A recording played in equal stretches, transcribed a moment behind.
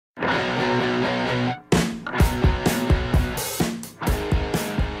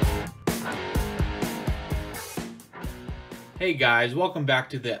Hey guys, welcome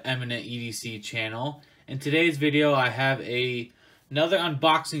back to the Eminent EDC channel. In today's video I have another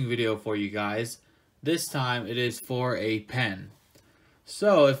unboxing video for you guys. This time it is for a pen.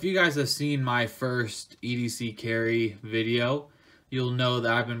 So if you guys have seen my first EDC carry video, you'll know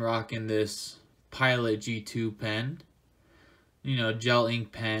that I've been rocking this Pilot G2 pen. You know, gel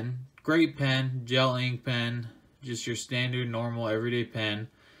ink pen. Great pen, gel ink pen, just your standard normal everyday pen.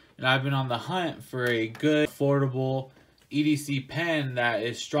 And I've been on the hunt for a good, affordable EDC pen that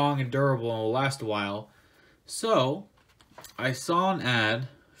is strong and durable and will last a while. So I saw an ad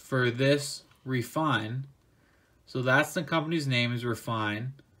for this Refyne. So that's the company's name, is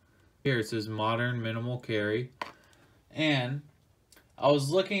Refyne. Here it says Modern Minimal Carry. And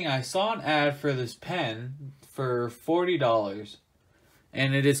I saw an ad for this pen for $40.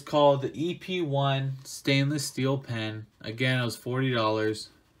 And it is called the EP1 stainless steel pen. Again, it was $40.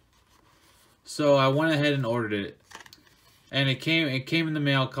 So I went ahead and ordered it. And it came in the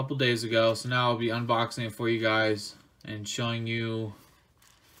mail a couple days ago, so now I'll be unboxing it for you guys and showing you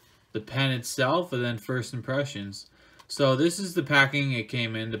the pen itself and then first impressions. So this is the packaging it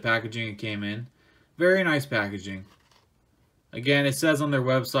came in. Very nice packaging. Again, it says on their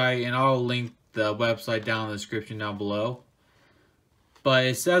website, and I'll link the website down in the description down below. But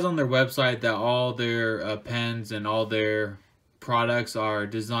it says on their website that all their pens and all their products are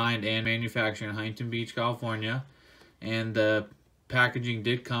designed and manufactured in Huntington Beach, California. And the packaging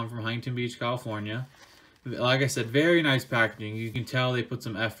did come from Huntington Beach, California. Like I said, very nice packaging. You can tell they put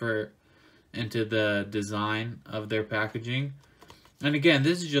some effort into the design of their packaging. And again,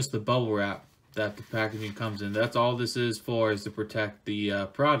 this is just the bubble wrap that the packaging comes in. That's all this is for, is to protect the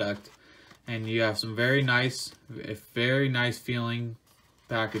product. And you have some very nice feeling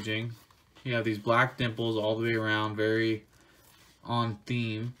packaging. You have these black dimples all the way around, very on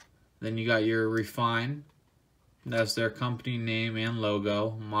theme. Then you got your Refyne. That's their company name and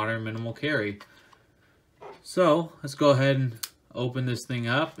logo, Modern Minimal Carry. So let's go ahead and open this thing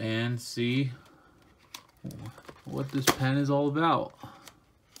up and see what this pen is all about.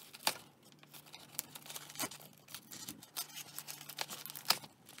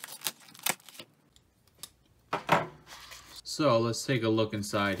 So let's take a look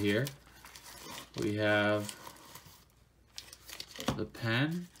inside here. We have the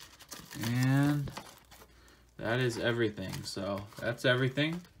pen, and that is everything. So that's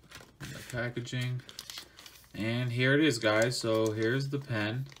everything. The packaging. And here it is, guys. So here's the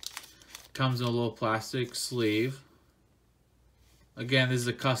pen. Comes in a little plastic sleeve. Again, this is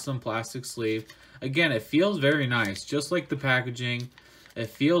a custom plastic sleeve. Again, it feels very nice. Just like the packaging, it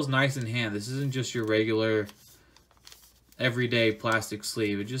feels nice in hand. This isn't just your regular everyday plastic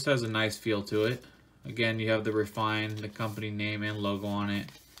sleeve. It just has a nice feel to it. Again, you have the Refyne, the company name and logo on it.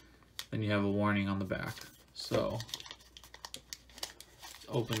 Then you have a warning on the back. So, let's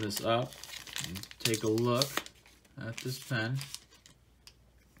open this up and take a look at this pen.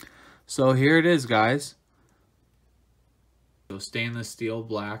 So here it is, guys. So stainless steel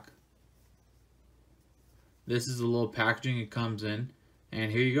black. This is the little packaging it comes in.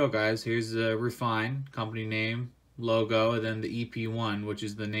 And here you go, guys. Here's the Refyne, company name, logo, and then the EP1, which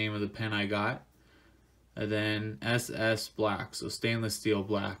is the name of the pen I got. And then SS black, so stainless steel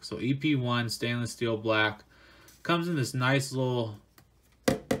black. So EP1 stainless steel black. Comes in this nice little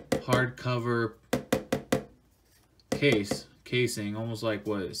hardcover casing, almost like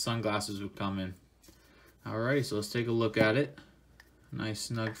what sunglasses would come in. Alrighty, so let's take a look at it. Nice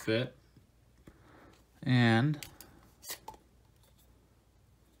snug fit. And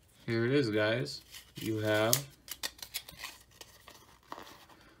here it is, guys. You have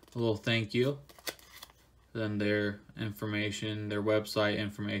a little thank you. Then their information, their website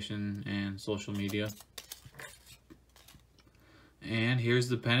information, and social media. And here's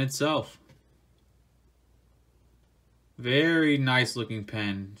the pen itself. Very nice looking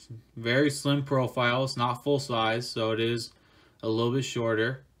pen. Very slim profile. It's not full size, so it is a little bit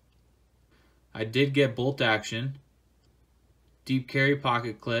shorter. I did get bolt action. Deep carry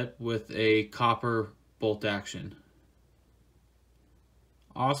pocket clip with a copper bolt action.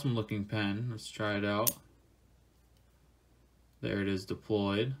 Awesome looking pen. Let's try it out. There it is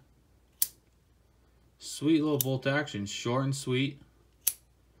deployed. Sweet little bolt action, short and sweet.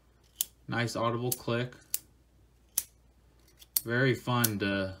 Nice audible click. Very fun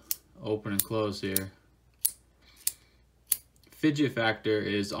to open and close here. Fidget factor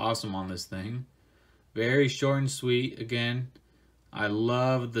is awesome on this thing. Very short and sweet. Again, I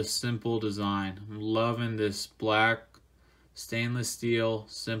love the simple design. I'm loving this black stainless steel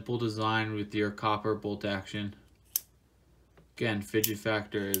simple design with your copper bolt action. Again, fidget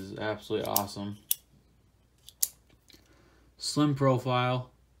factor is absolutely awesome. Slim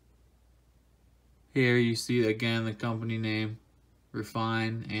profile. Here you see again the company name,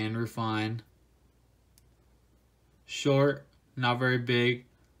 Refyne and Refyne. Short, not very big.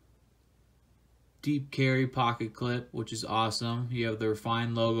 Deep carry pocket clip, which is awesome. You have the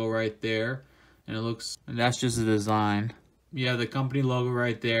Refyne logo right there, and that's just a design. You have the company logo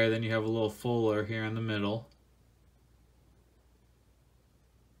right there, then you have a little fuller here in the middle.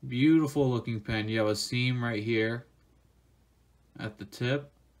 Beautiful looking pen. You have a seam right here at the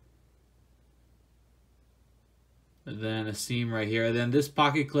tip. And then a seam right here. Then this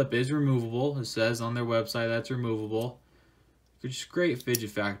pocket clip is removable. It says on their website that's removable. Just great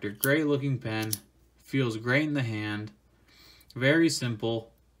fidget factor. Great looking pen. Feels great in the hand. Very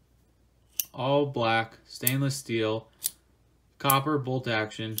simple. All black. Stainless steel. Copper bolt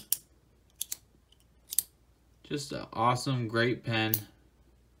action. Just an awesome, great pen.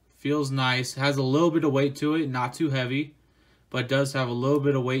 Feels nice. Has a little bit of weight to it. Not too heavy. But does have a little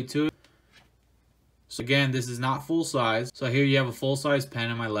bit of weight to it. So again, this is not full size. So here you have a full size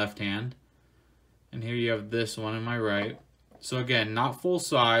pen in my left hand. And here you have this one in my right. So again, not full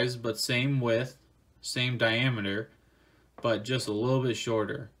size, but same width, same diameter, but just a little bit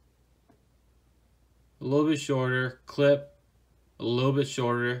shorter. A little bit shorter, clip, a little bit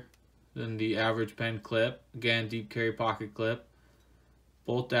shorter than the average pen clip. Again, deep carry pocket clip.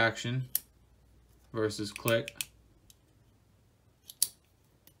 Bolt action versus click.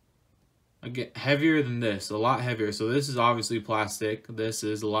 Again, heavier than this, a lot heavier. So this is obviously plastic. This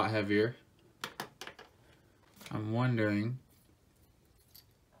is a lot heavier. I'm wondering.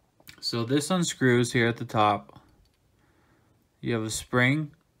 So this unscrews here at the top. You have a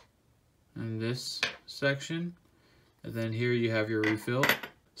spring in this section. And then here you have your refill.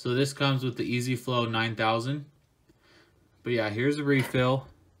 So this comes with the Easy Flow 9000. But yeah, here's the refill.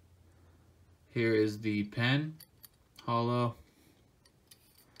 Here is the pen, hollow.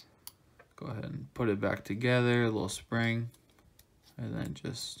 Go ahead and put it back together, a little spring, and then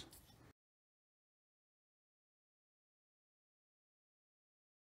just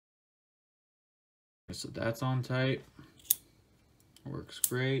so that's on tight. Works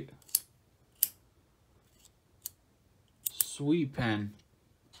great. Sweet pen.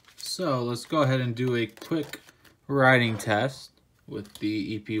 So let's go ahead and do a quick writing test with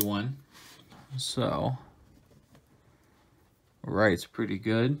the EP1. So writes pretty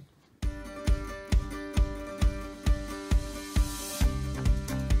good.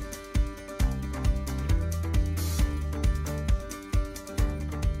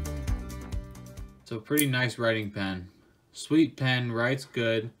 So pretty nice writing pen. Sweet pen, writes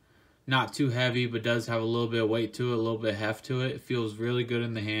good. Not too heavy, but does have a little bit of weight to it, a little bit of heft to it. It feels really good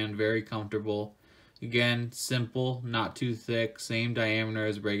in the hand, very comfortable. Again, simple, not too thick, same diameter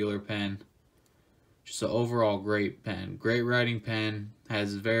as a regular pen. Just an overall great pen. Great writing pen,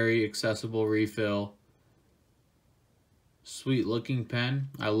 has very accessible refill. Sweet looking pen.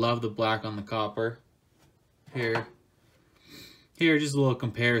 I love the black on the copper. Here, just a little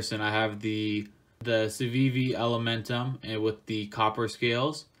comparison. I have the Movavi Elementum and with the copper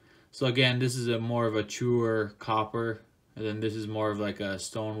scales. So again, this is more of a truer copper, and then this is more of like a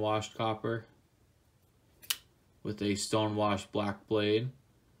stone-washed copper with a stone-washed black blade.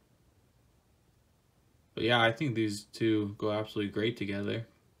 But yeah, I think these two go absolutely great together.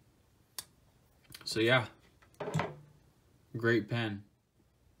 So yeah, great pen.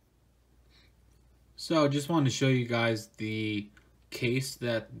 So just wanted to show you guys the case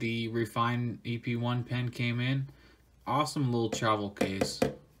that the Refyne EP1 pen came in. Awesome little travel case.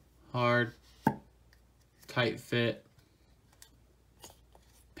 Hard, tight fit.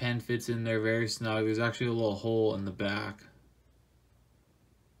 Pen fits in there very snug. There's actually a little hole in the back.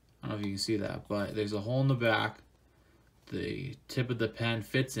 I don't know if you can see that, but there's a hole in the back. The tip of the pen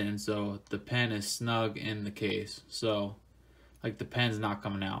fits in, so the pen is snug in the case. So, like, the pen's not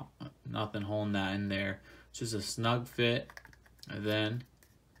coming out. Nothing holding that in there. It's just a snug fit. And then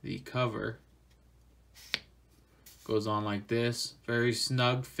the cover goes on like this. Very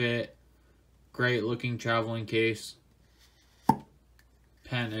snug fit. Great looking traveling case.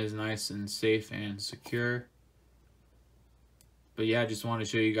 Pen is nice and safe and secure. But yeah, I just want to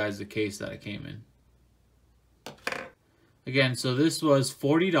show you guys the case that it came in. Again, so this was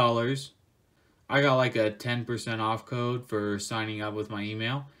 $40. I got like a 10% off code for signing up with my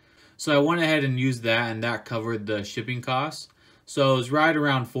email. So I went ahead and used that, and that covered the shipping costs. So it was right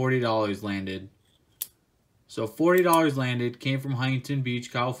around $40 landed. So $40 landed, came from Huntington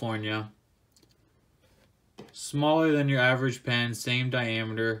Beach, California. Smaller than your average pen, same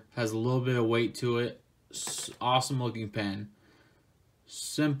diameter, has a little bit of weight to it. Awesome looking pen.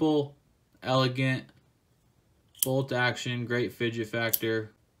 Simple, elegant, Bolt action, great fidget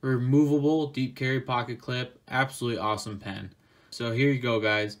factor, removable deep carry pocket clip, absolutely awesome pen. So here you go,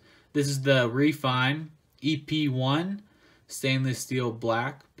 guys. This is the Refyne EP1 stainless steel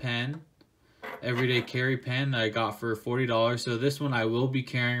black pen, everyday carry pen that I got for $40. So this one I will be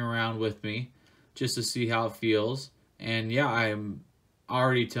carrying around with me just to see how it feels. And yeah, I'm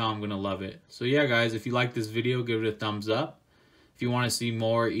already I'm gonna love it. So yeah, guys, if you like this video, give it a thumbs up. If you want to see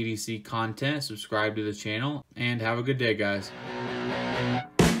more EDC content, subscribe to the channel, and have a good day, guys.